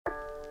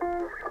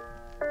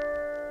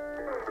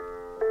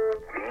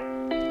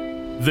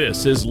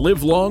This is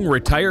Live Long,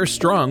 Retire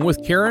Strong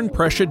with Karen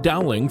Prescia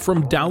Dowling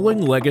from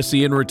Dowling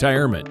Legacy and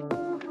Retirement.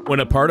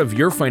 When a part of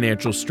your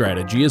financial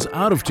strategy is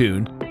out of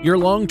tune, your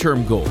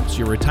long-term goals,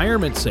 your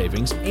retirement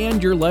savings,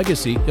 and your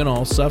legacy can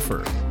all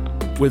suffer.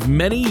 With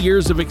many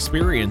years of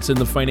experience in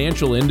the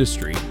financial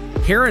industry,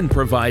 Karen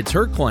provides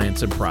her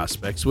clients and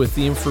prospects with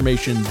the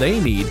information they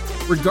need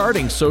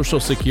regarding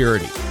Social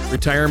Security,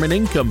 retirement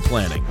income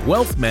planning,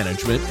 wealth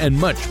management, and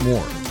much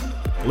more.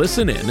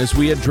 Listen in as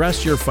we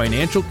address your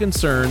financial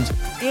concerns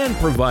and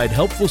provide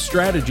helpful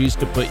strategies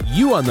to put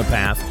you on the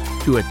path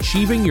to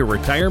achieving your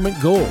retirement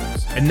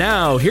goals. And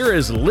now, here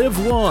is Live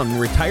Long,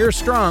 Retire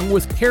Strong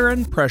with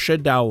Karen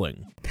Prescia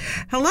Dowling.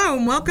 Hello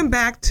and welcome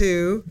back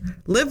to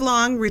Live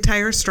Long,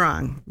 Retire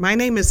Strong. My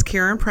name is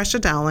Karen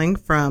Prescia Dowling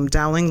from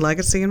Dowling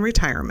Legacy and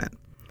Retirement.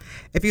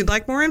 If you'd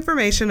like more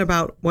information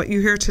about what you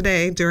hear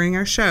today during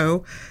our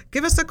show,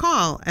 give us a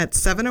call at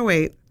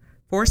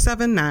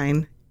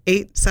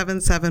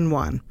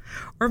 708-479-8771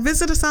 or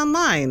visit us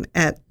online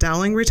at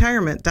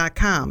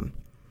dowlingretirement.com.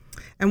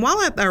 And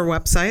while at our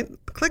website,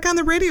 click on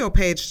the radio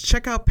page to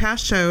check out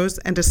past shows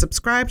and to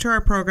subscribe to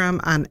our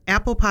program on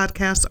Apple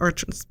Podcasts or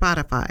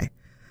Spotify.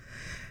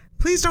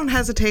 Please don't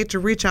hesitate to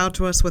reach out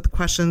to us with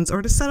questions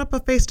or to set up a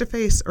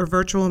face-to-face or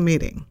virtual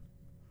meeting.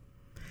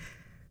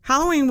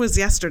 Halloween was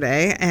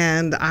yesterday,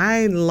 and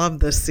I love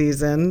this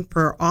season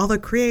for all the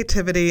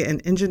creativity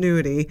and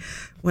ingenuity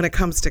when it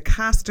comes to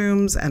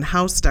costumes and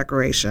house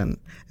decoration.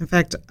 In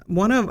fact,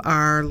 one of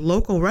our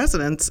local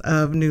residents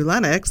of New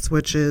Lenox,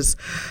 which is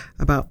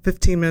about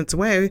 15 minutes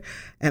away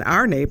in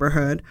our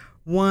neighborhood,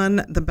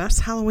 won the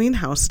best Halloween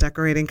house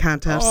decorating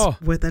contest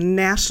with a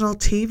national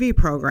TV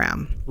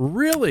program.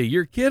 Really?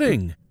 You're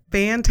kidding?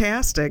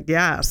 Fantastic.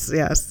 Yes.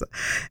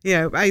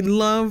 Yeah, I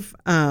love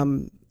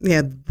the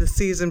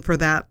season for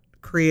that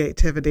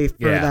creativity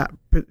for that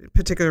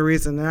particular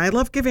reason. And I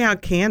love giving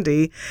out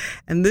candy.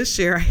 And this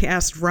year I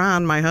asked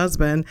Ron, my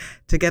husband,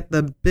 to get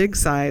the big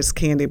size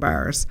candy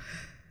bars.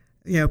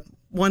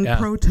 One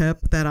pro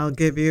tip that I'll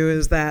give you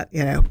is that,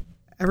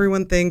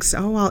 everyone thinks,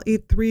 I'll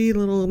eat 3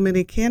 little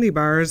mini candy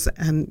bars,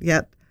 and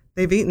yet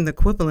they've eaten the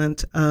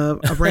equivalent of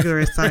a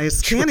regular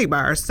size candy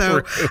bar.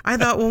 So I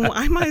thought,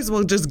 I might as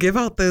well just give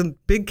out the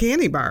big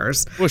candy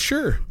bars. Well,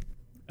 sure.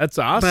 That's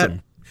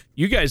awesome.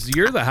 You guys,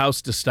 you're the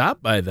house to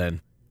stop by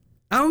then.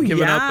 Oh,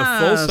 Giving out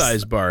the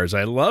full-size bars.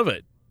 I love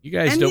it. You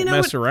guys don't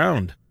mess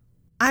around.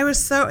 I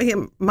was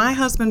my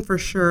husband for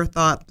sure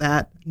thought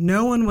that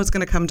no one was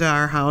going to come to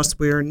our house.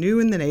 We were new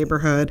in the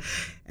neighborhood.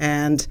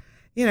 And,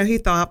 he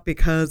thought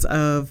because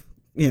of,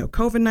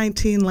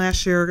 COVID-19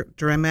 last year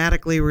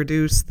dramatically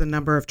reduced the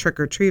number of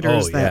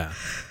trick-or-treaters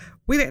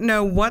we didn't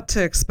know what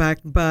to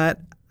expect. But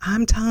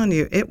I'm telling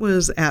you, it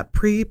was at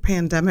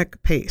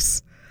pre-pandemic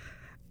pace.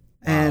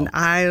 Wow. And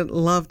I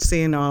loved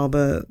seeing all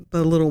the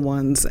little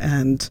ones.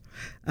 And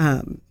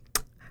I've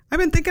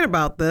been thinking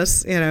about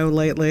this,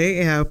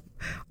 lately,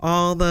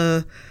 all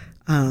the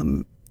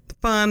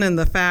fun and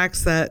the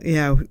facts that,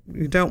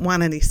 you don't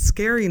want any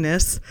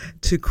scariness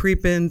to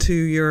creep into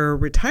your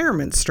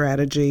retirement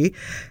strategy,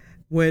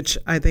 which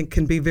I think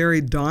can be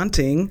very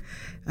daunting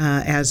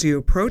as you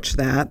approach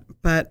that.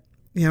 But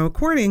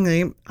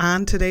accordingly,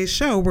 on today's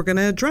show, we're going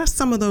to address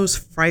some of those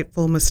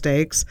frightful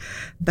mistakes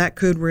that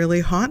could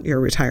really haunt your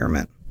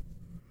retirement.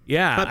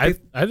 Yeah,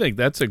 I think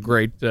that's a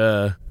great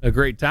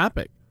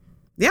topic.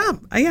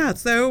 Yeah.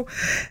 So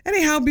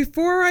anyhow,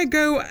 before I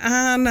go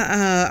on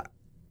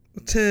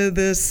to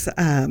this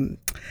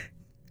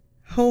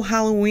whole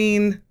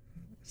Halloween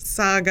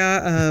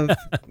saga of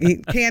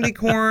candy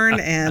corn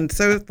and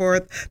so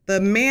forth, the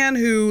man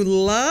who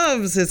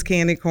loves his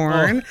candy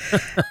corn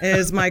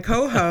is my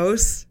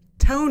co-host,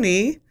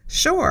 Tony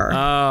Shore.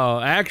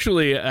 Oh,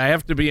 actually, I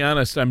have to be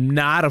honest, I'm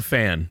not a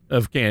fan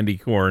of candy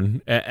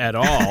corn at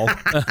all.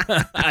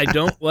 I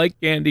don't like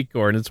candy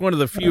corn. It's one of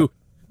the few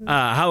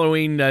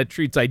Halloween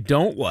treats I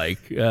don't like.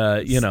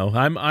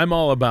 I'm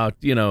all about,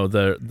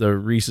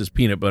 the Reese's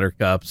peanut butter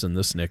cups and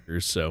the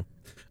Snickers. So,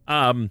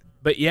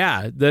 but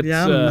yeah,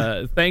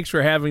 that's thanks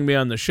for having me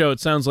on the show. It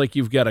sounds like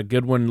you've got a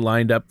good one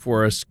lined up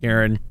for us,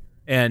 Karen.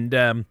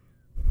 And,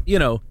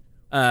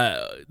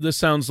 this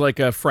sounds like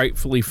a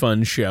frightfully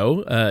fun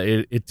show.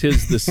 It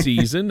is the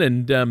season,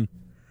 and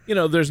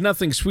there's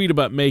nothing sweet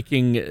about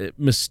making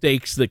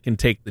mistakes that can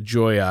take the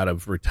joy out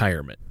of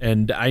retirement.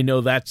 And I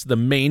know that's the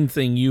main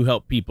thing you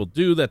help people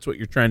do. That's what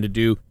you're trying to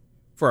do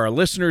for our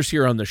listeners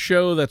here on the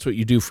show. That's what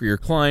you do for your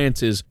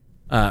clients is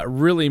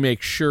really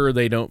make sure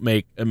they don't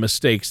make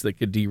mistakes that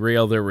could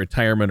derail their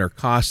retirement or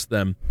cost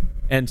them.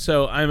 And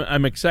so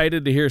I'm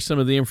excited to hear some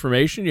of the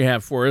information you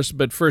have for us.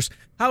 But first,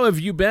 how have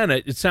you been?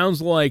 It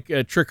sounds like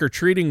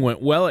trick-or-treating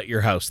went well at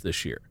your house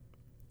this year.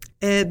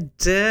 It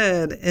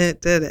did.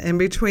 In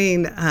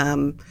between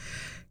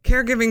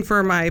caregiving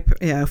for my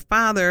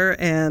father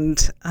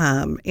and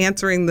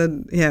answering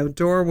the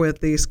door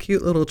with these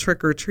cute little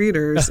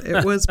trick-or-treaters,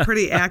 it was a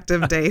pretty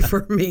active day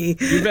for me.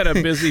 You've had a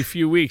busy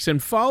few weeks,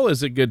 and fall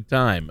is a good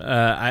time.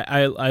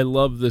 I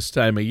love this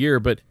time of year,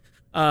 but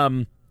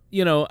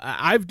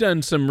I've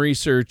done some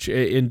research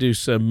into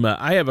some,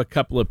 I have a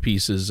couple of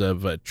pieces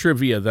of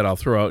trivia that I'll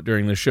throw out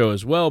during the show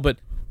as well, but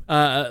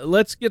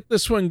let's get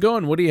this one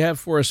going. What do you have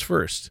for us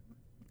first?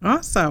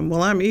 Awesome.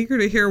 Well, I'm eager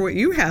to hear what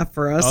you have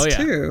for us,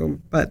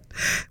 too. But,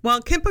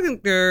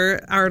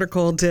 Kiplinger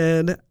article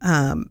did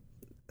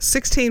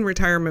 16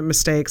 retirement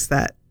mistakes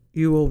that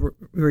you will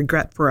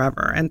regret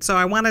forever. And so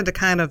I wanted to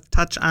kind of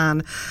touch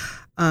on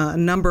a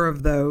number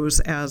of those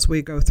as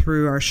we go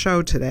through our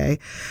show today.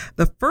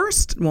 The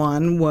first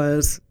one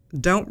was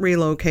don't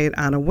relocate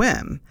on a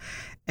whim.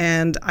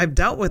 And I've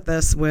dealt with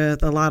this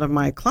with a lot of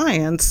my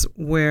clients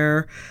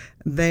where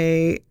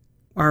they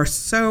are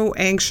so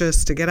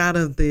anxious to get out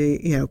of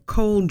the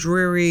cold,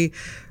 dreary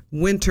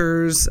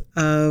winters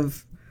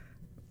of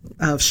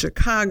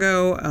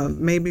Chicago, of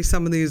maybe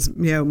some of these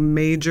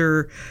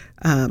major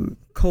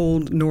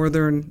cold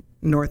northern,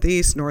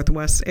 northeast,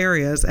 northwest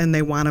areas, and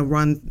they want to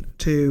run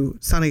to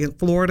sunny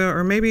Florida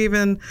or maybe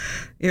even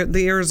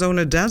the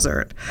Arizona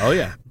desert. Oh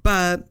yeah.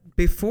 But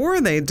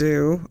before they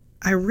do,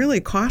 I really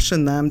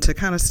caution them to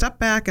kind of step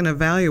back and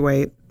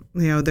evaluate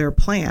their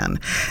plan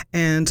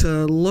and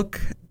to look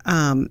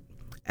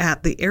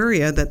at the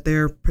area that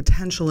they're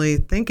potentially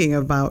thinking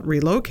about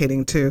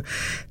relocating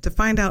to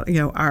find out,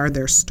 are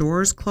there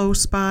stores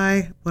close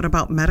by? What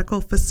about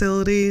medical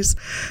facilities?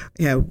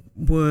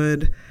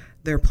 Would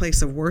their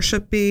place of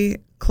worship be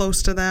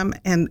close to them?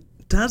 And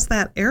does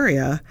that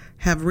area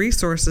have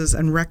resources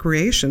and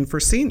recreation for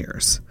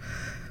seniors?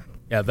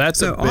 Yeah,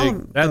 that's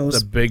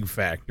a big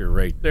factor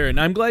right there. And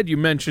I'm glad you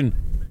mentioned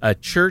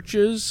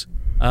churches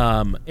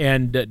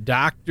and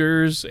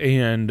doctors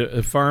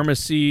and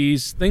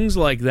pharmacies, things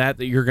like that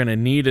you're going to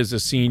need as a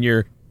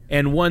senior,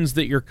 and ones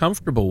that you're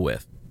comfortable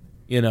with.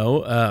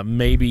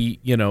 Maybe,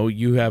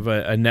 you have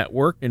a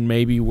network, and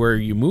maybe where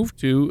you move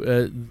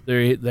to,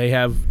 they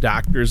have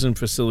doctors and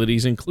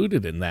facilities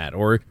included in that,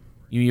 or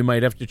you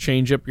might have to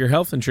change up your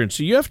health insurance.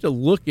 So you have to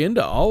look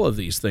into all of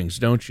these things,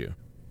 don't you?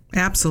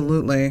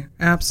 Absolutely.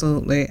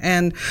 Absolutely.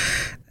 And,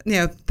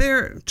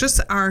 there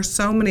just are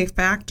so many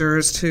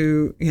factors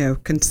to,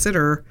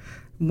 consider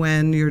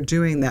when you're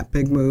doing that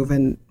big move.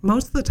 And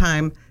most of the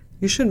time,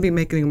 you shouldn't be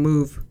making a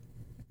move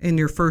in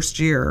your first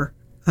year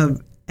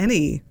of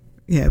any,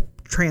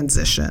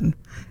 transition.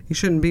 You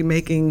shouldn't be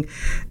making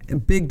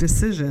big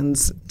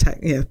decisions,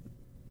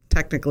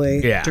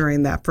 technically,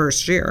 during that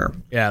first year.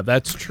 Yeah,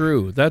 that's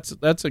true. That's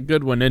a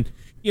good one. And,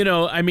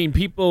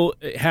 people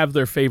have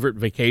their favorite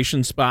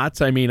vacation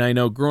spots. I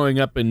know growing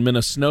up in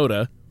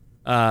Minnesota,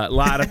 a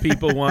lot of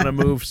people want to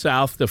move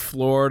south to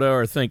Florida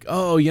or think,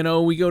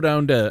 we go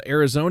down to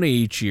Arizona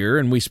each year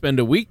and we spend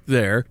a week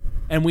there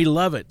and we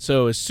love it.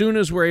 So as soon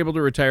as we're able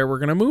to retire, we're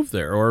going to move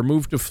there or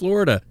move to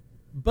Florida.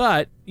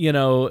 But,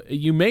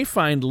 you may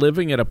find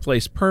living at a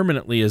place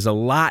permanently is a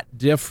lot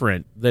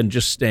different than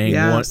just staying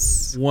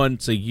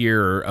once a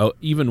year or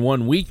even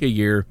 1 week a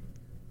year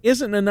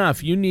isn't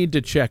enough. You need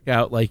to check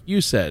out, like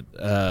you said,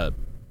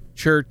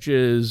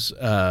 churches,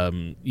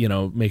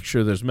 make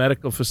sure there's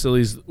medical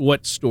facilities.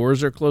 What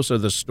stores are close? Are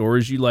the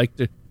stores you like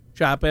to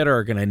shop at or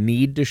are going to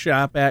need to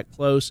shop at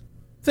close?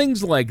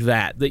 Things like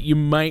that you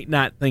might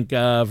not think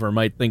of or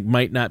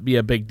might not be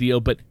a big deal,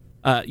 but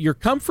your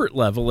comfort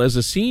level as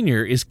a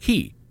senior is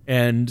key.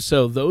 And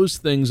so those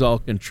things all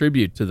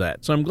contribute to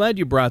that. So I'm glad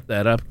you brought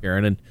that up,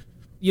 Karen. And,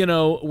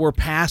 we're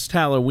past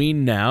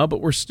Halloween now,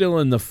 but we're still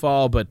in the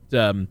fall. But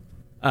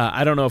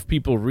I don't know if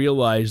people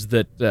realize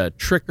that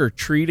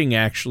trick-or-treating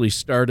actually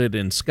started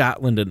in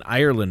Scotland and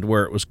Ireland,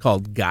 where it was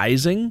called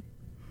guising.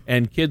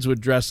 And kids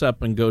would dress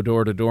up and go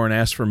door to door and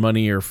ask for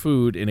money or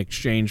food in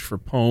exchange for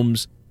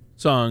poems,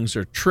 songs,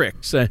 or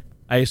tricks. I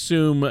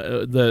assume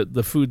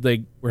the food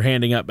they were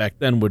handing out back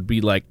then would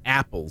be like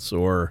apples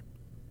or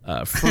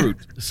fruit,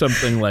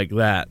 something like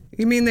that.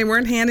 You mean they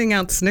weren't handing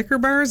out Snicker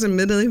bars in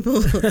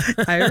medieval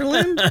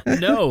Ireland?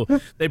 No,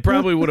 they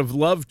probably would have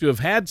loved to have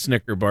had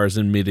Snicker bars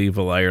in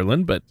medieval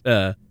Ireland, but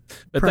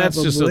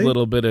that's just a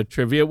little bit of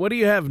trivia. What do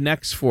you have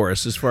next for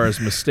us as far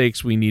as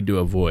mistakes we need to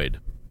avoid?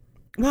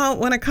 Well,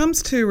 when it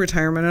comes to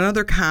retirement,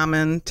 another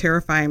common,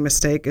 terrifying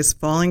mistake is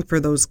falling for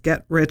those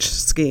get-rich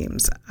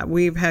schemes.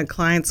 We've had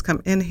clients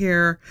come in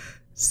here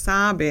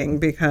sobbing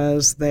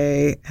because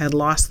they had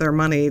lost their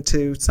money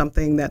to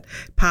something that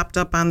popped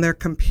up on their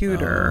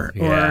computer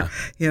or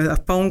a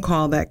phone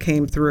call that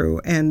came through.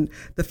 And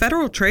the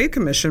Federal Trade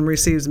Commission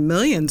receives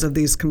millions of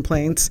these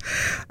complaints,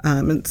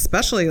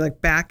 especially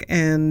like back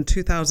in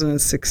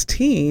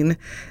 2016,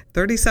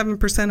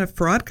 37% of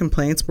fraud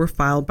complaints were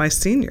filed by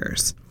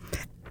seniors.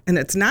 And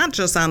it's not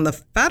just on the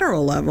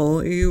federal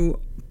level.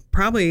 You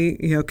probably,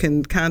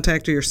 can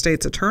contact your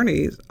state's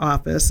attorney's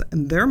office,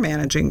 and they're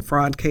managing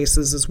fraud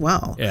cases as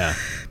well. Yeah.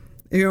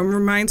 It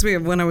reminds me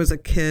of when I was a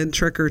kid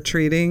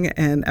trick-or-treating,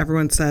 and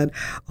everyone said,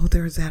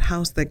 there's that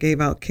house that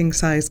gave out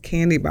king-size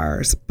candy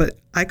bars, but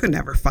I could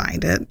never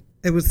find it.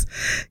 It was,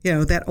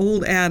 that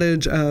old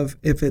adage of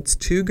if it's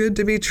too good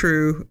to be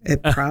true,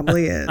 it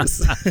probably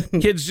is.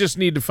 Kids just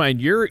need to find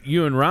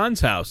you and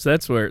Ron's house.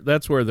 That's where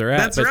they're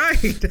at. That's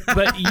right.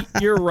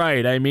 But you're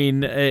right.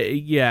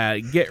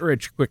 Get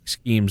rich quick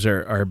schemes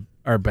are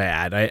are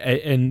bad.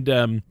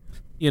 I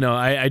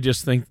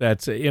just think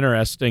that's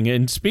interesting.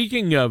 And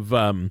speaking of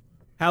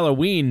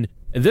Halloween,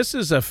 this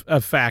is a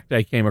fact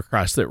I came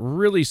across that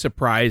really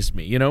surprised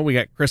me. We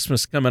got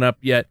Christmas coming up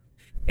yet,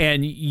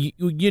 and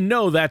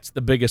that's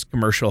the biggest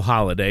commercial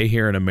holiday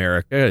here in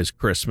America is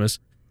Christmas.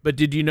 But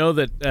did you know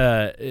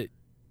that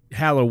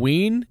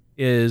Halloween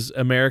is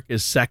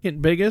America's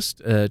second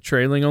biggest,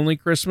 trailing only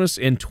Christmas?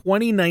 In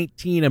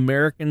 2019,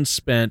 Americans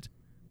spent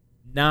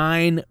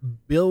 $9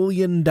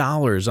 billion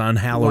on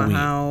Halloween.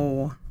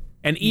 Wow.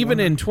 And even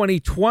in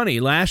 2020,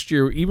 last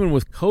year, even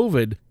with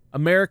COVID,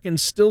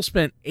 Americans still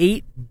spent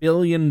 $8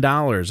 billion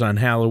on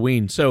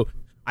Halloween. So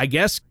I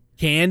guess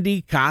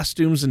candy,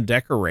 costumes, and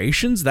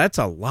decorations, that's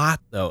a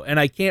lot, though. And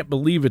I can't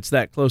believe it's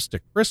that close to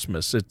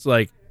Christmas. It's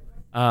like,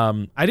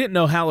 I didn't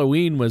know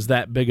Halloween was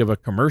that big of a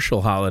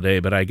commercial holiday,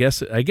 but I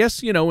guess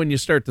when you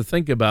start to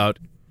think about,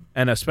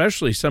 and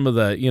especially some of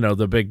the,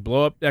 the big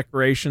blow-up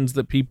decorations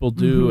that people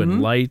do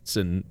and lights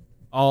and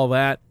all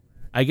that,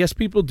 I guess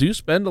people do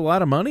spend a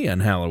lot of money on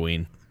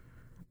Halloween.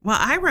 Well,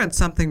 I read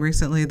something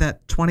recently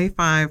that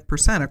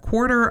 25%, a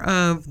quarter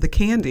of the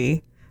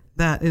candy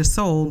that is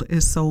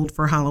sold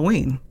for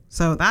Halloween.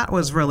 So that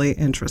was really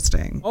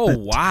interesting. Oh,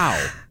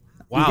 wow.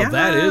 Wow,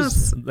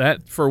 yes.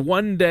 that for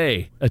one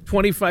day,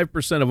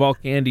 25% of all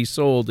candy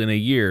sold in a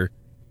year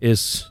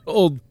is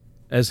sold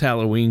as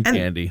Halloween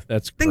candy.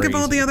 That's crazy. Think of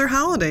all the other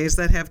holidays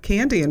that have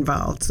candy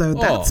involved. So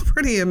that's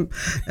pretty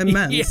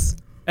immense. Yeah,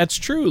 that's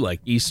true, like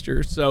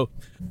Easter. So,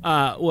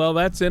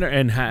 that's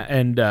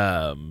and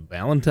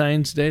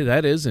Valentine's Day.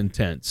 That is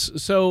intense.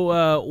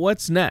 So,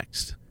 what's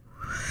next?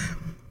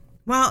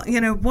 Well,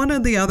 one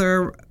of the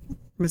other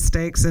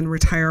mistakes in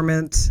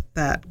retirement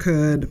that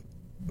could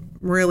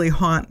really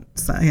haunt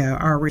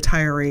our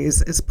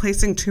retirees is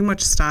placing too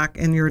much stock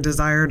in your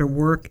desire to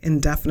work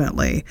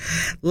indefinitely.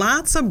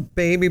 Lots of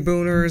baby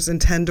boomers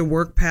intend to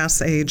work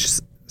past age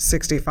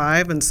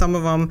 65, and some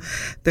of them,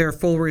 their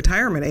full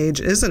retirement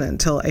age isn't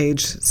until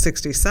age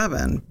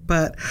 67.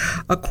 But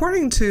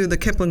according to the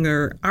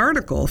Kiplinger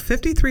article,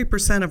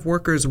 53% of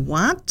workers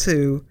want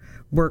to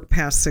work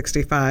past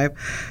 65,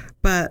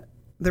 but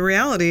the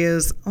reality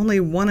is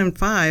only 1 in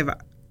 5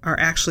 are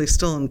actually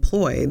still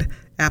employed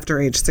after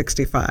age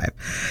 65.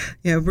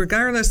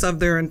 Regardless of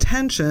their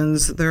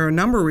intentions, there are a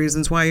number of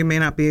reasons why you may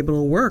not be able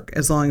to work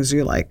as long as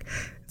you like.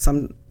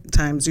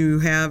 Sometimes you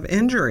have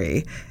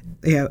injury.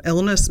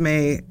 Illness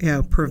may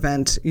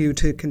prevent you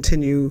to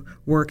continue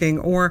working,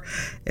 or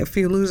if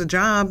you lose a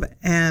job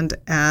and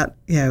at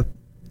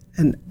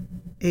an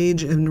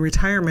age in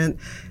retirement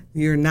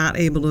you're not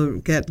able to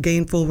get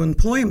gainful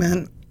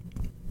employment,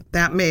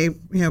 that may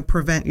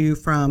prevent you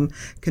from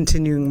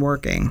continuing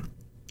working.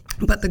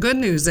 But the good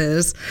news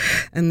is,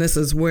 and this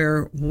is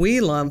where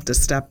we love to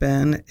step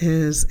in,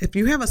 is if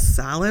you have a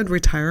solid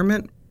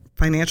retirement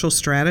financial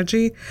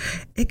strategy,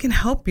 it can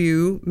help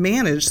you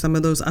manage some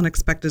of those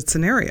unexpected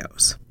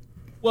scenarios.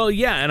 Well,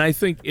 yeah, and I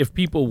think if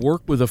people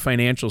work with a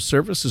financial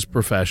services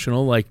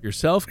professional like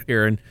yourself,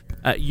 Karen,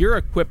 you're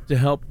equipped to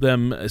help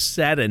them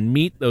set and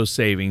meet those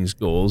savings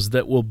goals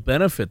that will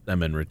benefit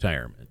them in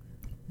retirement.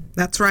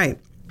 That's right.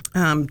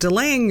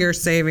 Delaying your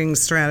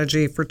savings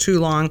strategy for too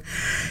long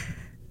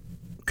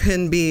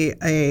can be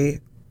a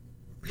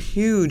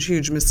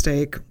huge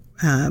mistake.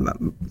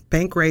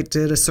 Bankrate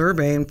did a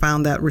survey and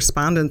found that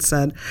respondents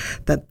said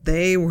that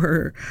they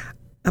were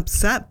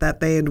upset that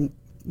they had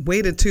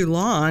waited too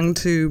long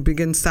to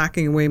begin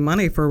stocking away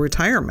money for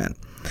retirement.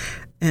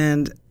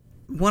 And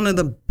one of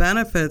the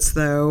benefits,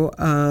 though,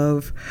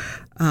 of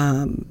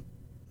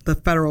the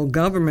federal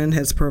government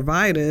has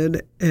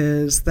provided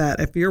is that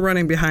if you're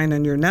running behind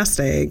on your nest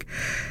egg,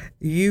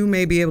 you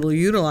may be able to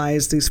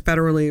utilize these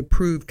federally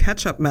approved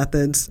catch-up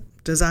methods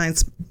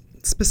designed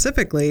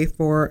specifically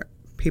for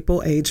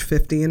people age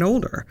 50 and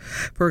older.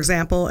 For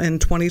example, in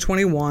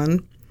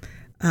 2021,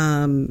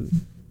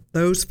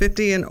 those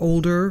 50 and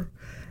older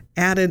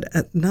added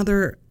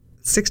another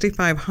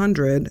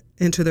 $6,500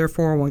 into their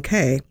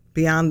 401k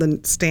beyond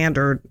the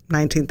standard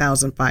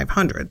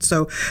 $19,500.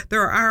 So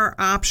there are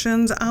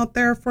options out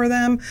there for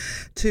them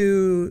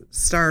to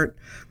start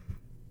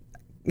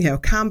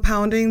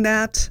compounding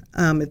that.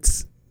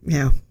 It's,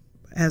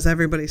 as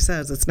everybody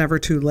says, it's never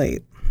too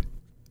late.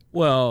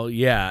 Well,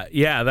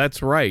 yeah,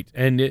 that's right.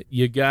 And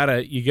you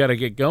gotta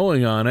get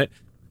going on it.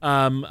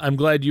 I'm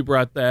glad you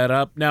brought that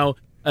up. Now,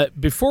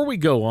 before we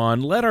go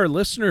on, let our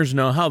listeners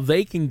know how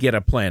they can get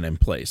a plan in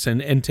place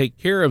and take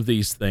care of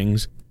these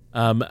things.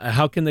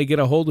 How can they get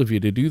a hold of you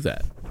to do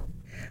that?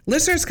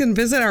 Listeners can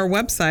visit our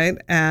website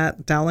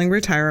at Dowling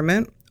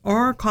Retirement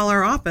or call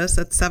our office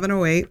at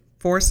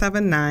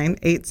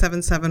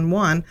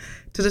 708-479-8771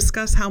 to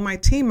discuss how my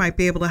team might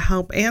be able to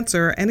help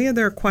answer any of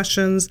their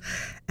questions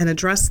and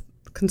address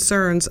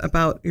concerns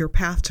about your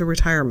path to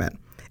retirement.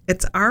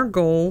 It's our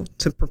goal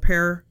to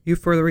prepare you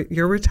for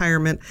your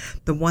retirement,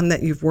 the one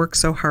that you've worked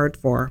so hard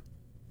for.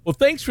 Well,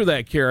 thanks for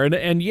that, Karen.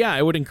 And yeah,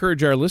 I would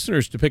encourage our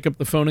listeners to pick up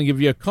the phone and give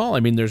you a call. I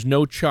mean, there's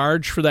no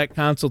charge for that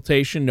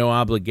consultation, no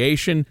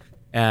obligation.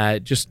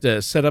 just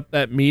set up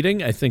that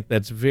meeting. I think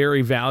that's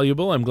very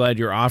valuable. I'm glad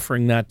you're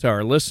offering that to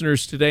our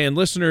listeners today. And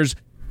listeners,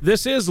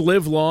 this is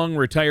Live Long,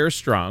 Retire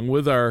Strong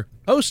with our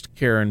host,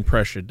 Karen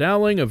Prescia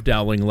Dowling of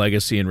Dowling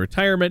Legacy and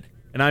Retirement.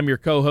 And I'm your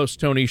co-host,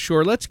 Tony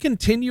Shore. Let's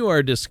continue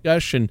our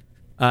discussion.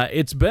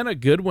 It's been a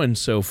good one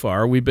so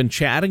far. We've been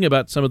chatting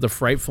about some of the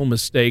frightful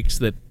mistakes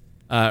that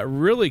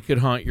really could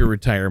haunt your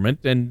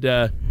retirement. And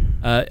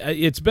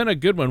it's been a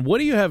good one. What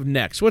do you have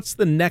next? What's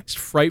the next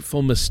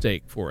frightful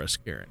mistake for us,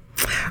 Karen?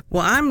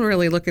 Well, I'm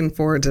really looking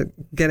forward to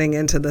getting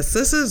into this.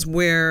 This is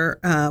where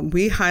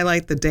we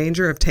highlight the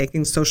danger of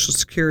taking Social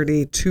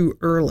Security too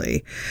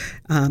early.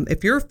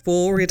 If your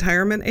full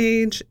retirement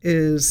age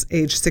is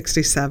age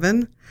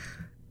 67,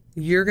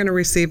 you're going to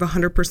receive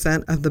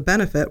 100% of the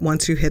benefit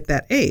once you hit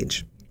that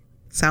age.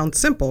 Sounds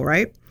simple,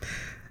 right?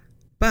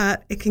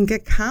 But it can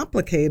get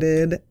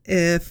complicated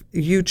if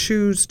you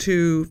choose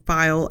to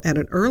file at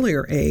an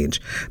earlier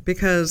age,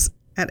 because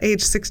at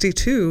age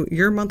 62,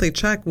 your monthly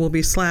check will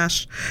be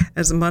slashed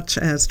as much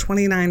as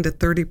 29 to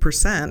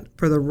 30%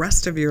 for the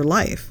rest of your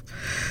life.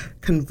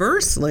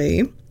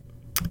 Conversely,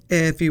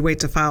 if you wait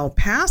to file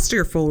past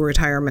your full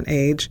retirement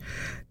age,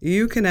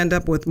 you can end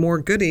up with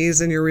more goodies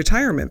in your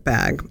retirement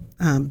bag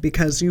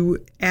because you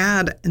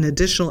add an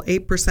additional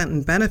 8%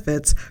 in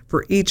benefits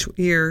for each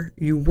year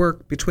you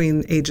work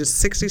between ages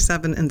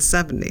 67 and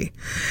 70.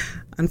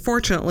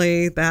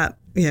 Unfortunately, that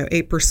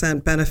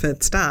 8%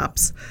 benefit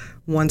stops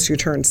once you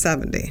turn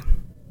 70.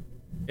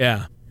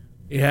 Yeah.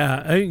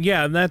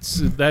 And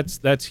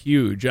that's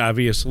huge.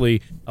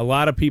 Obviously, a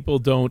lot of people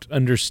don't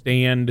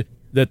understand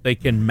that they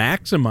can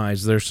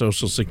maximize their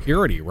Social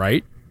Security,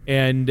 right?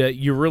 And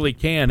you really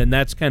can. And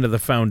that's kind of the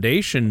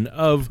foundation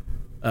of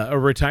a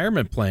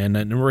retirement plan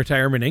and a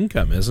retirement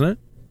income, isn't it?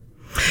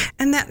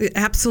 And that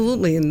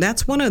absolutely. And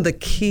that's one of the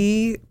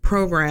key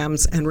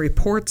programs and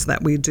reports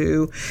that we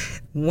do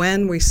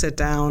when we sit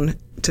down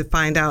to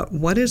find out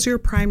what is your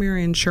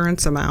primary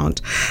insurance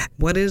amount,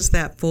 what is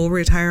that full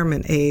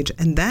retirement age,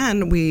 and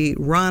then we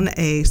run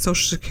a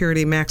Social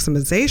Security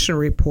maximization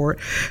report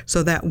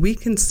so that we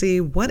can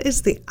see what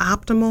is the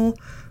optimal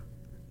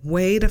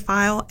way to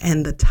file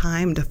and the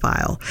time to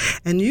file.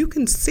 And you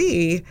can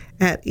see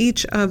at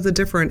each of the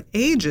different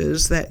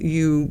ages that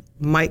you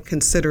might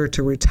consider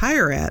to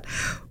retire at,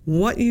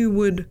 what you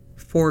would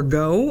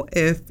forego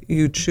if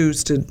you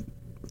choose to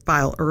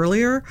file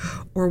earlier,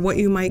 or what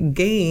you might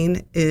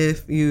gain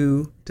if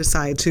you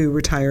decide to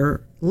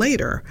retire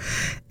later.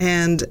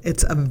 And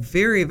it's a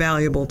very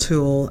valuable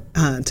tool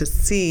to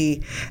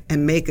see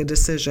and make a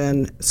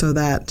decision so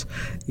that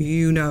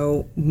you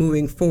know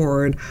moving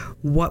forward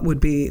what would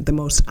be the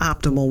most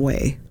optimal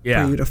way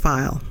for you to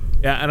file.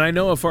 Yeah, and I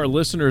know if our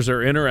listeners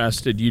are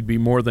interested, you'd be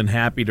more than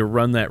happy to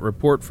run that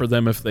report for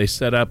them if they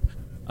set up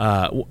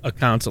a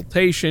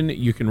consultation.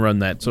 You can run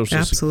that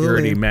Social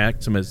Security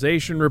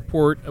maximization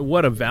report.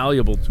 What a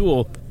valuable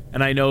tool.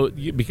 And I know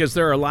because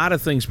there are a lot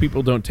of things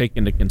people don't take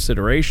into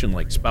consideration,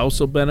 like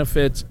spousal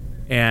benefits,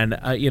 and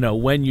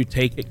when you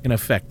take it can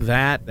affect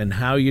that and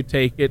how you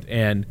take it.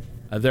 And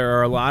there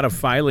are a lot of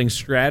filing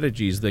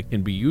strategies that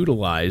can be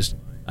utilized.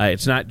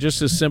 It's not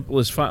just as simple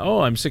as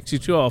I'm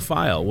 62, I'll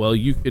file. Well,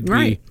 you could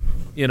be,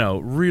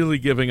 really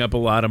giving up a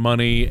lot of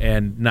money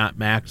and not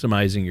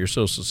maximizing your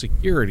Social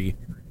Security.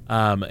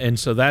 And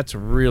so that's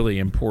really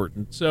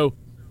important. So,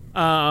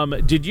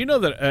 did you know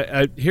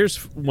that, here's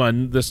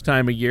one this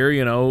time of year,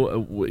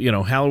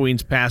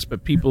 Halloween's past,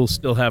 but people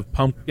still have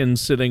pumpkins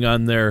sitting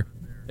on their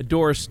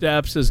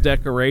doorsteps as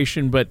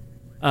decoration. But,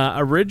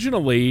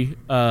 originally,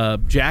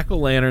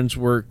 jack-o'-lanterns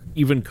were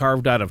even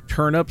carved out of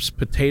turnips,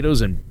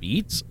 potatoes, and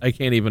beets. I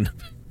can't imagine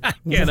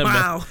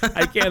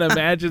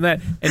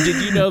that. And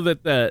did you know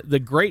that the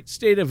great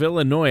state of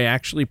Illinois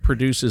actually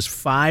produces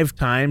 5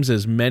 times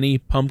as many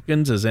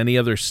pumpkins as any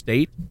other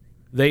state?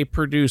 They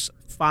produce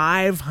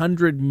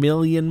 500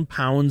 million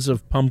pounds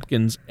of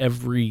pumpkins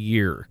every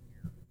year.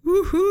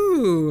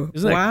 Woohoo!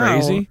 Isn't that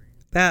crazy?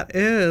 That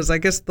is. I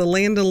guess the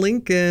land of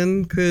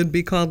Lincoln could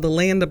be called the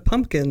land of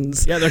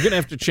pumpkins. Yeah, they're going to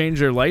have to change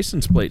their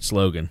license plate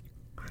slogan.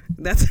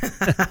 That's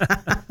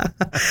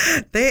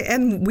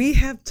and we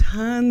have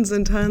tons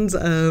and tons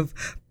of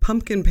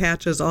pumpkin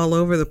patches all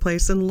over the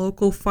place, and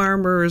local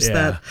farmers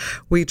that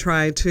we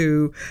try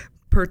to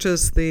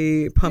purchase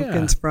the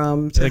pumpkins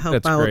from to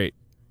help out. Great.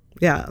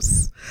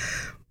 Yes.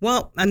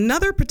 Well,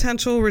 another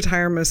potential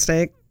retirement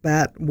mistake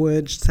that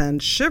would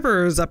send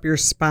shivers up your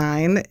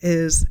spine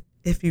is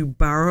if you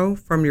borrow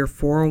from your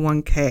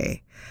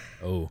 401k.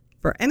 Oh.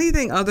 For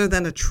anything other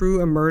than a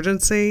true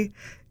emergency,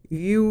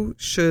 you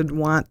should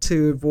want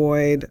to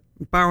avoid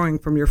borrowing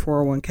from your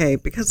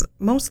 401k because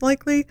most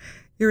likely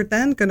you're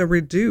then going to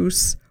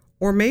reduce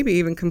or maybe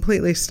even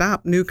completely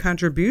stop new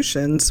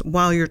contributions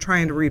while you're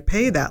trying to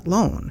repay that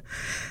loan.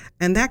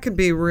 And that could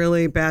be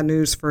really bad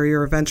news for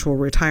your eventual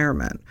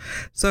retirement.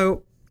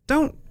 So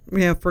don't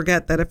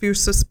forget that if you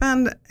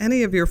suspend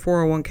any of your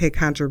 401k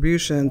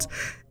contributions,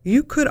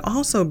 you could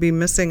also be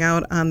missing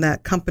out on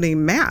that company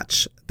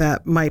match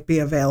that might be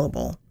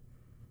available.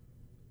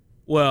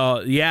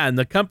 Well, yeah, and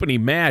the company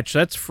match,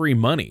 that's free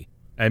money.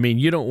 I mean,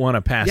 you don't want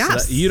to pass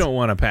Yes. that. You don't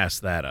want to pass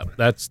that up.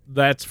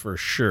 That's for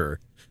sure.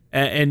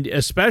 And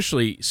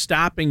especially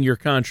stopping your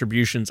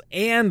contributions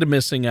and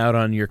missing out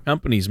on your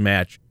company's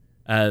match.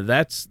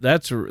 That's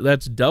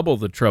double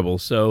the trouble.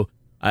 So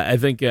I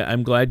think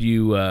I'm glad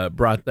you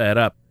brought that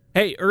up.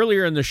 Hey,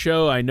 earlier in the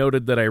show, I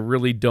noted that I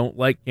really don't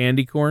like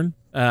candy corn.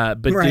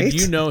 But Right.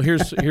 did you know?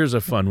 Here's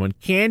a fun one.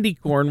 Candy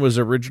corn was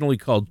originally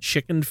called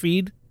chicken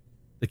feed.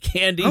 The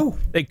candy,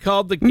 They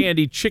called the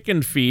candy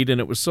chicken feed,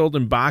 and it was sold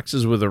in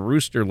boxes with a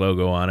rooster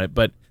logo on it.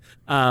 But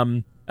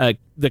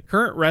the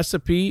current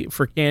recipe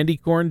for candy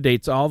corn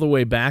dates all the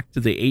way back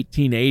to the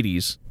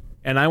 1880s.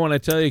 And I want to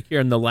tell you,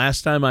 Karen, the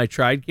last time I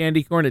tried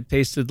candy corn, it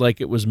tasted like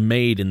it was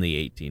made in the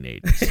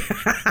 1880s.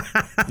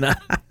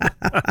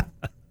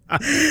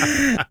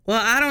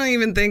 Well, I don't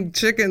even think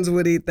chickens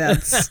would eat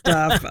that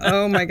stuff.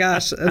 Oh my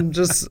gosh. And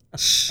just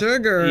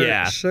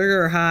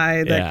sugar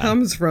high that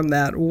comes from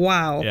that.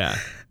 Wow. Yeah.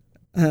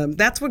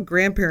 That's what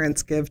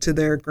grandparents give to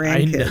their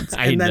grandkids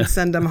and then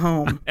send them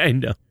home. I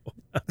know.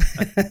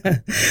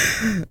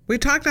 We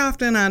talked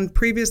often on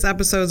previous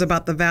episodes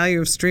about the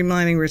value of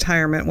streamlining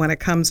retirement when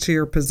it comes to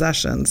your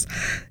possessions,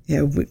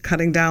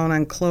 cutting down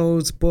on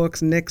clothes,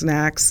 books,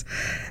 knickknacks,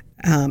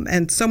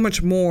 and so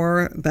much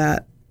more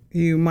that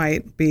you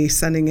might be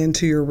sending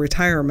into your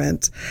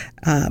retirement.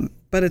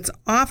 But it's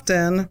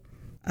often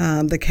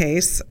the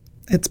case,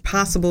 it's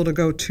possible to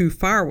go too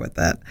far with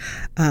it.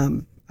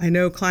 I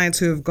know clients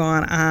who have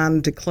gone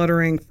on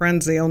decluttering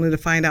frenzy only to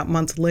find out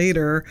months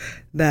later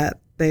that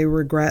they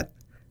regret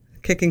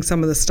kicking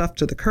some of the stuff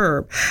to the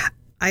curb.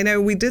 I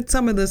know we did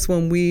some of this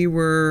when we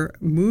were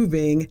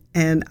moving,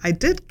 and I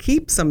did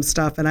keep some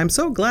stuff, and I'm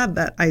so glad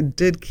that I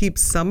did keep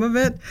some of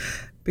it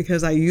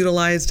because I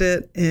utilized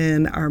it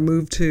in our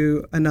move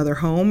to another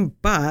home.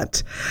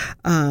 But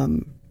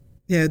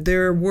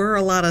there were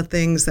a lot of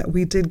things that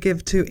we did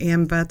give to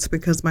AmVets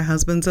because my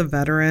husband's a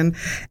veteran,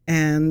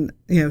 and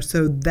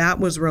so that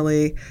was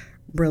really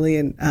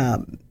a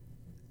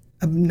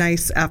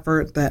nice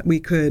effort that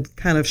we could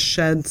kind of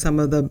shed some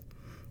of the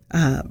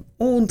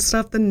old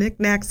stuff, the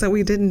knickknacks that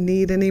we didn't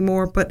need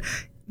anymore, but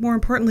more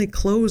importantly,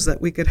 clothes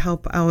that we could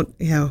help out,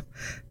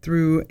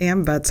 through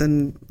AmVets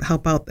and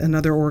help out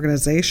another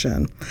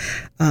organization.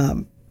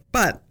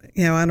 But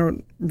on a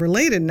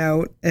related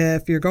note,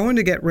 if you're going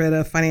to get rid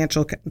of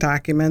financial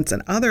documents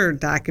and other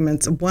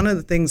documents, one of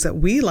the things that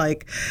we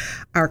like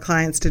our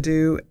clients to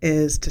do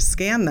is to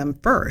scan them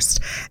first.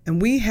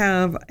 And we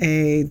have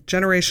a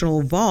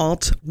generational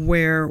vault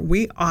where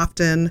we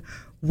often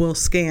will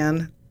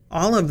scan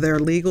all of their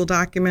legal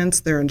documents,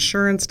 their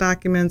insurance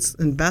documents,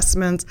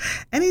 investments,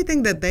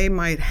 anything that they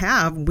might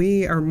have.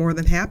 We are more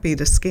than happy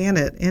to scan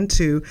it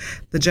into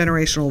the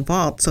generational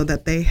vault so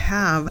that they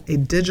have a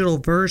digital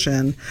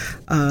version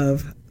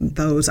of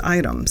those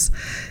items.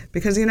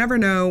 Because you never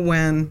know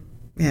when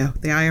the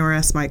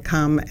IRS might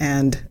come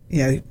and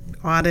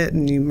audit,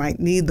 and you might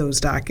need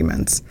those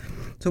documents.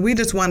 So we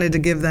just wanted to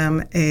give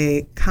them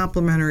a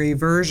complimentary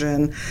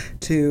version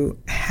to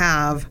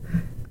have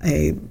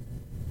a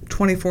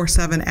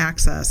 24/7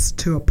 access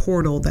to a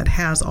portal that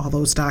has all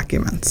those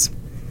documents.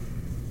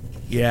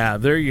 Yeah,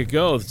 there you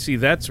go. See,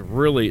 that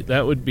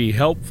would be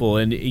helpful,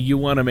 and you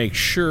want to make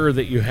sure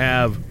that you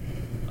have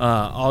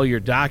all your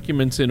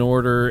documents in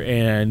order,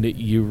 and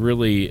you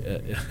really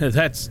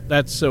that's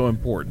so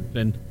important.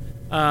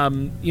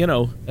 And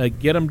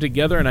get them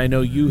together. And I know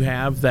you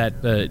have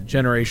that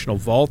generational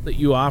vault that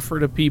you offer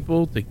to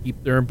people to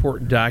keep their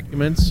important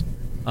documents.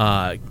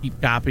 Keep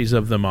copies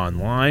of them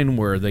online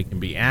where they can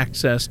be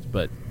accessed,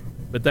 but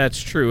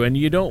that's true. And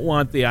you don't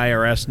want the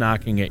IRS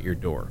knocking at your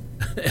door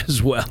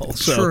as well.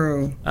 So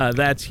True.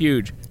 That's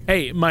huge.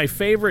 Hey, my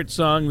favorite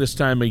song this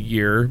time of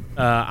year,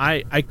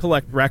 I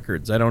collect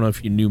records. I don't know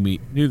if you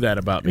knew that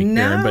about me,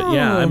 Karen, but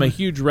yeah, I'm a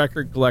huge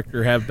record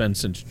collector, have been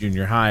since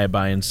junior high. I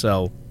buy and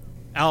sell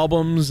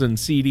albums and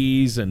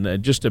CDs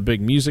and just a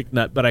big music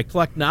nut, but I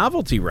collect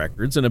novelty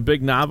records, and a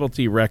big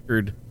novelty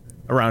record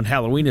around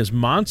Halloween is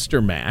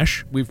Monster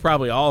Mash. We've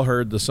probably all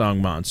heard the song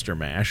Monster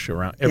Mash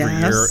around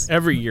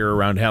every year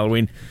around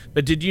Halloween.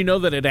 But did you know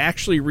that it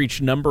actually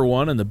reached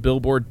 #1 on the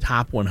Billboard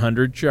Top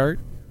 100 chart?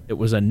 It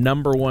was a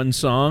 #1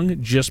 song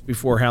just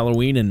before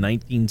Halloween in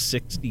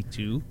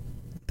 1962.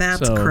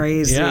 That's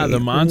crazy. Yeah, the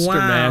Monster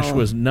Mash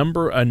was a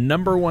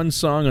 #1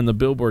 song on the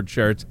Billboard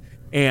charts,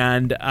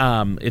 and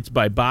it's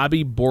by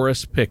Bobby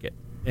Boris Pickett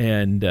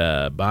and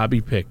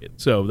Bobby Pickett.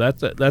 So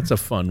that's a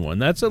fun one.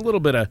 That's a little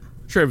bit of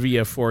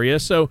trivia for you.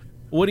 So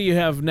what do you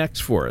have next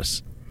for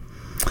us?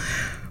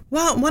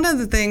 Well, one of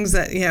the things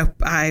that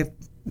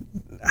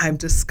I've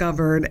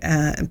discovered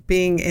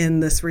being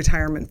in this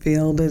retirement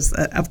field is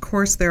of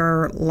course there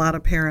are a lot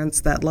of parents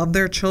that love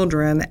their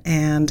children,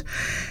 and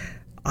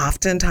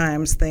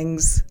oftentimes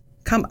things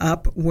come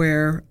up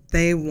where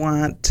they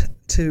want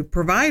to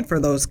provide for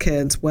those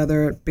kids,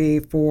 whether it be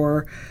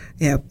for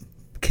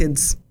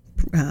kids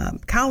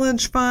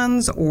college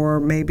funds, or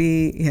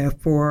maybe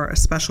for a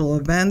special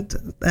event,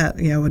 that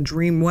a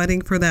dream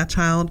wedding for that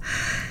child.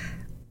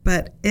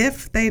 But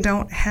if they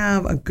don't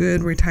have a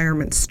good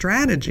retirement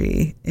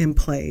strategy in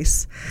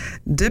place,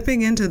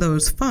 dipping into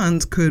those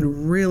funds could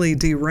really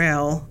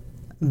derail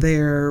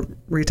their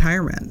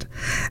retirement.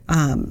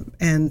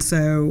 And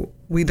so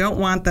we don't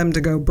want them to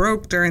go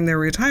broke during their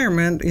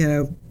retirement,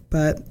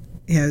 but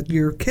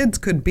your kids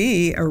could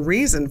be a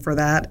reason for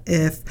that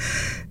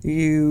if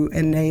you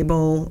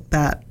enable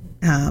that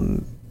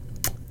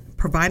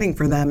providing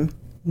for them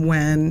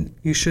when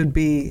you should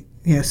be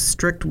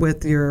strict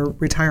with your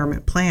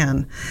retirement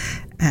plan,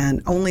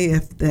 and only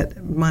if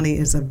that money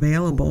is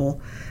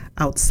available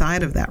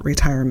outside of that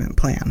retirement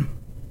plan.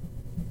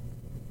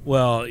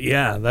 Well,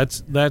 yeah,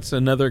 that's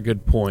another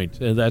good point.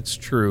 That's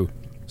true.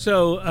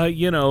 So,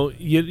 you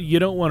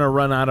don't want to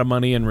run out of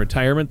money in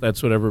retirement.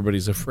 That's what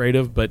everybody's afraid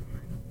of. But,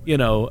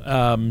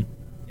 and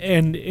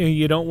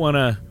you don't want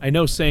to, I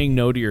know saying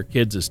no to your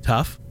kids is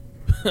tough,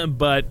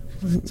 but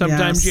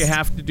sometimes you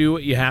have to do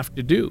what you have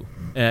to do.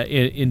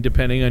 In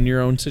depending on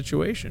your own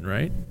situation,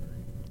 right?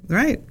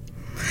 Right.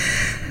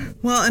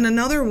 Well, and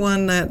another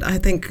one that I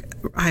think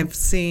I've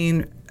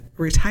seen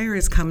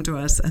retirees come to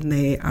us and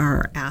they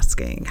are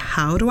asking,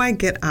 how do I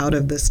get out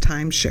of this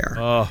timeshare?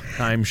 Oh,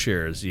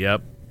 timeshares,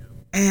 yep.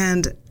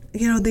 And,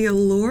 the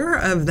allure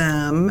of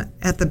them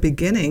at the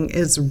beginning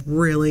is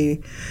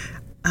really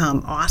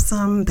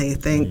awesome. They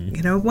think,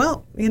 you know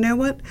what?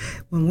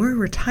 When we're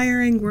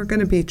retiring, we're going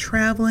to be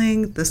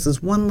traveling. This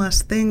is one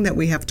less thing that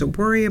we have to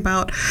worry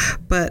about.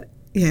 But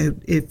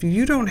if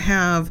you don't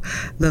have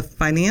the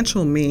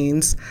financial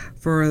means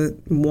for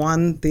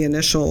the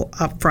initial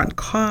upfront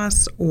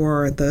costs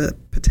or the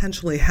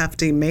potentially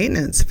hefty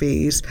maintenance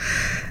fees,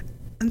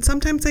 and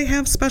sometimes they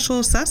have special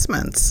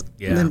assessments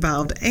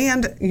involved.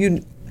 And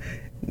you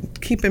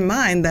keep in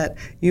mind that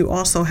you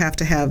also have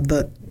to have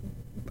the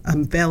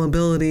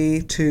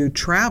availability to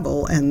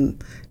travel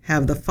and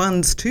have the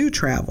funds to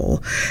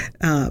travel.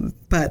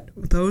 But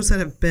those that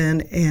have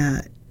been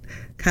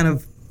kind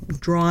of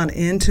drawn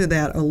into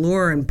that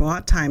allure and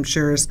bought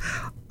timeshares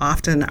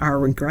often are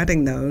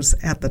regretting those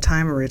at the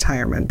time of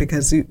retirement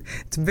because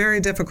it's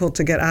very difficult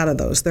to get out of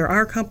those. There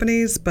are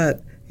companies,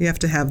 but you have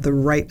to have the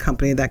right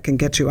company that can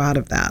get you out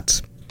of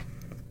that.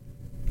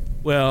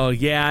 Well,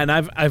 yeah, and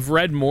I've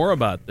read more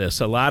about this.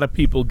 A lot of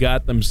people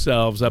got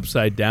themselves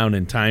upside down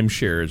in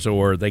timeshares,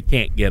 or they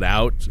can't get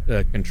out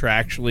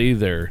contractually.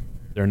 They're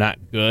not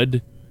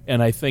good,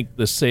 and I think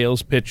the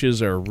sales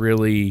pitches are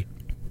really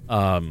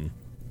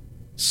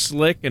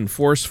slick and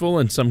forceful,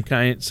 and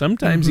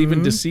sometimes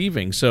even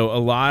deceiving. So a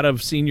lot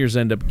of seniors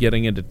end up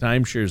getting into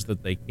timeshares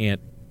that they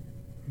can't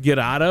get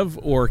out of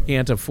or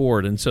can't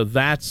afford, and so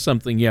that's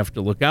something you have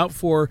to look out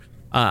for.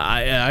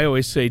 I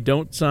always say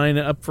don't sign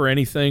up for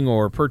anything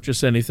or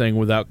purchase anything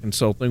without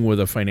consulting with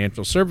a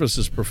financial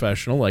services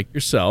professional like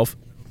yourself,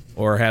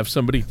 or have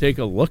somebody take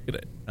a look at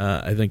it.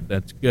 I think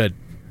that's good.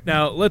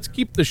 Now, let's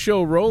keep the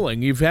show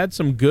rolling. You've had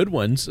some good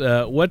ones.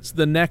 What's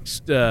the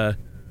next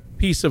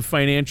piece of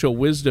financial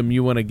wisdom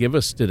you want to give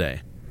us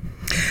today?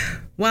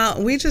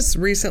 Well, we just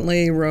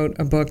recently wrote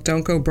a book,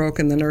 Don't Go Broke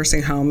in the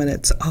Nursing Home, and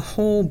it's a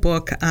whole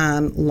book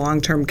on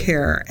long-term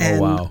care.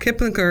 And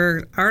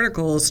Kiplinger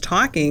articles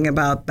talking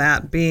about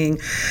that being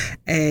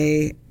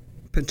a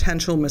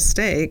potential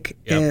mistake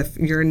if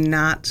you're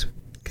not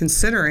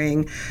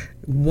considering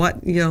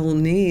what you'll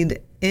need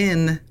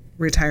in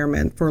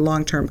retirement for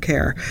long-term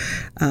care.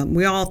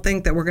 We all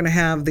think that we're going to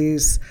have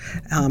these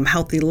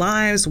healthy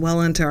lives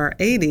well into our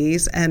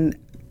 80s, and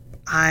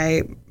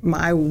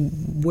my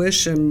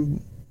wish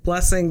and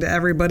blessing to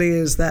everybody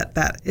is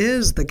that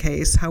is the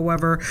case.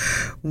 However,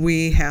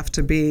 we have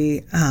to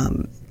be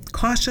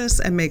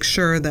cautious and make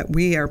sure that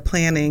we are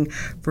planning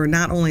for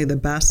not only the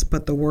best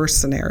but the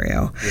worst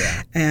scenario.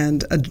 Yeah.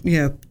 And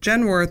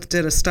Genworth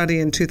did a study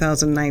in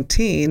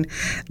 2019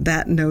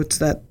 that notes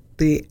that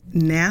the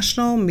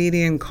national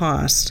median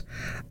cost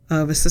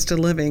of assisted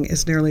living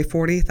is nearly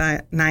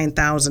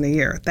 $49,000 a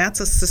year. That's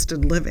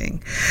assisted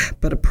living.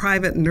 But a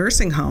private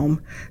nursing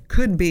home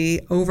could be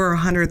over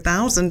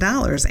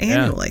 $100,000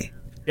 annually.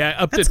 Yeah,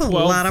 up That's to 12.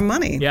 That's a lot of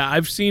money. Yeah,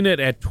 I've seen it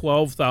at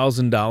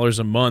 $12,000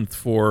 a month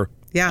for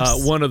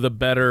one of the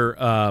better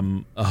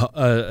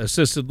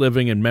assisted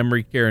living and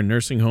memory care and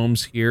nursing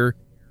homes here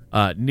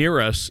near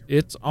us.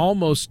 It's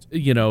almost,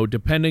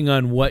 depending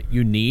on what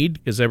you need,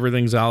 because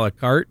everything's a la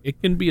carte, it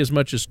can be as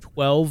much as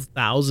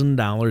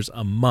 $12,000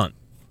 a month.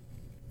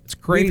 It's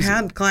crazy. We've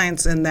had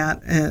clients in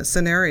that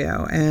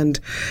scenario, and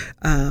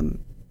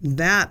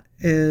that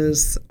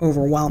is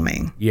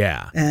overwhelming.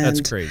 Yeah, and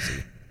that's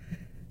crazy.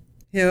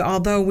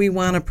 Although we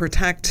want to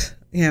protect,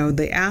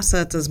 the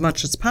assets as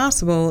much as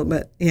possible,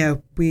 but,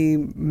 we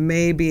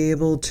may be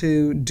able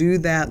to do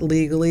that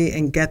legally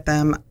and get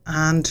them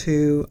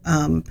onto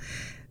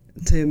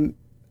to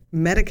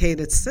Medicaid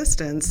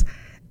assistance.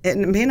 It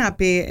may not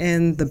be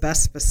in the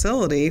best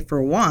facility,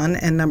 for one,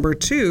 and number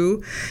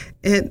two,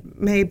 it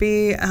may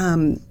be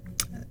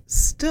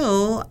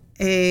still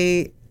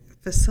a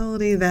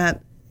facility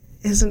that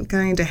isn't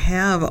going to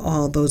have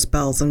all those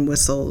bells and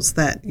whistles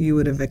that you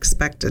would have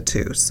expected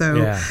to.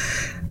 So,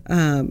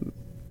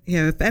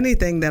 if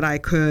anything that I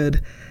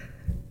could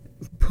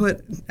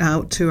put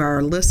out to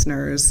our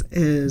listeners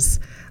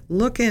is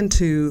look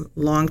into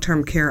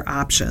long-term care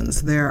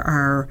options. There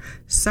are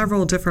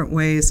several different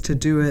ways to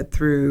do it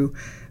through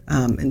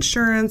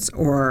insurance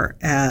or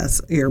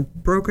as your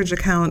brokerage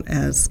account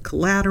as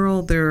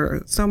collateral. There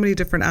are so many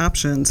different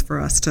options for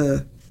us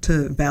to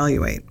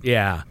evaluate.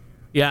 Yeah,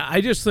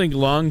 I just think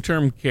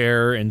long-term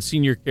care and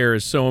senior care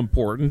is so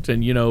important.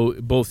 And,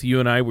 both you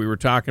and I, we were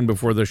talking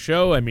before the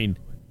show. I mean,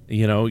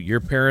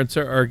 your parents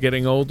are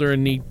getting older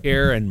and need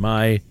care, and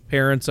my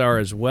parents are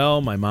as well.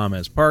 My mom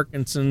has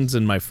Parkinson's,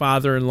 and my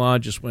father-in-law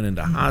just went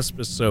into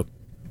hospice. So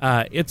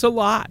it's a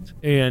lot.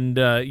 And,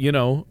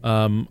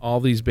 all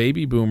these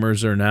baby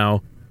boomers are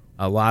now,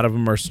 a lot of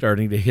them are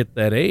starting to hit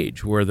that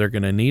age where they're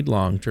going to need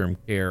long-term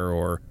care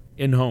or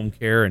in-home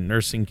care and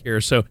nursing care.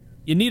 So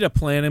you need a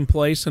plan in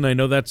place, and I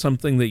know that's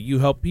something that you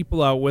help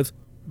people out with.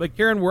 But,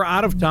 Karen, we're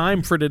out of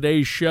time for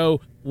today's show.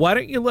 Why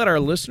don't you let our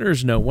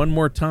listeners know one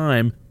more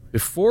time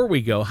before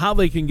we go how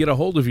they can get a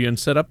hold of you and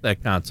set up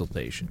that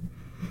consultation?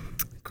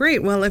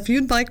 Great. Well, if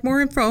you'd like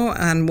more info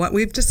on what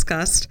we've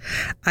discussed,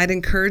 I'd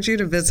encourage you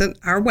to visit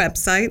our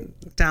website,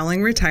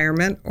 Dowling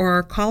Retirement,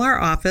 or call our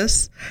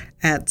office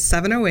at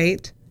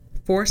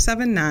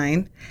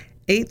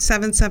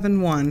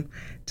 708-479-8771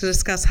 to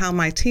discuss how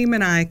my team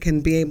and I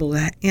can be able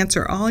to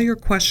answer all your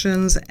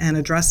questions and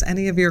address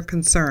any of your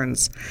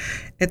concerns.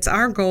 It's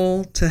our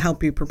goal to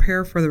help you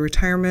prepare for the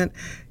retirement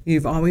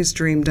you've always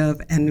dreamed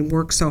of and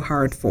worked so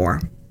hard for.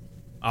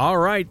 All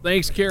right.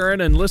 Thanks, Karen.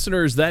 And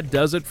listeners, that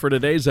does it for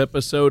today's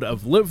episode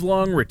of Live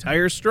Long,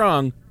 Retire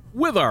Strong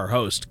with our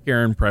host,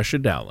 Karen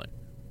Presha Dowling.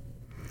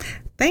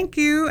 Thank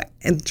you,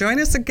 and join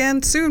us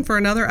again soon for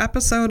another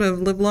episode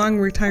of Live Long,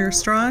 Retire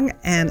Strong,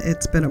 and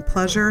it's been a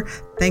pleasure.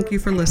 Thank you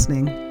for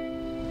listening.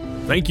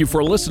 Thank you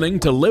for listening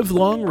to Live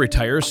Long,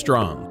 Retire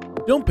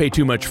Strong. Don't pay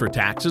too much for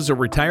taxes or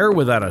retire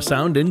without a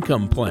sound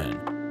income plan.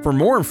 For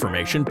more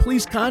information,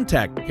 please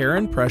contact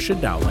Karen Presha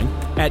Dowling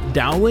at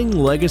Dowling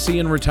Legacy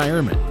and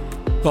Retirement.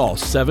 Call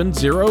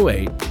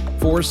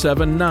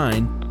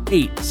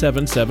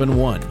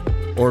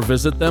 708-479-8771 or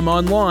visit them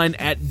online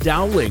at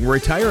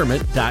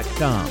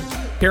dowlingretirement.com.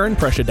 Karen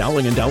Presha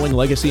Dowling and Dowling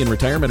Legacy and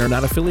Retirement are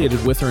not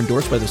affiliated with or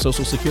endorsed by the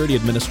Social Security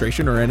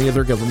Administration or any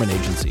other government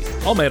agency.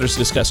 All matters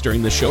discussed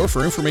during this show are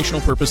for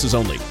informational purposes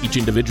only. Each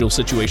individual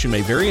situation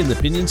may vary, and the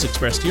opinions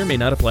expressed here may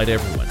not apply to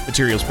everyone.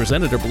 Materials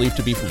presented are believed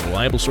to be from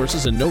reliable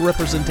sources, and no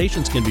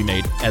representations can be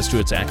made as to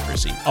its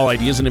accuracy. All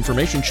ideas and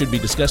information should be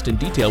discussed in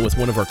detail with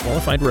one of our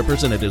qualified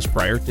representatives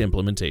prior to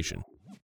implementation.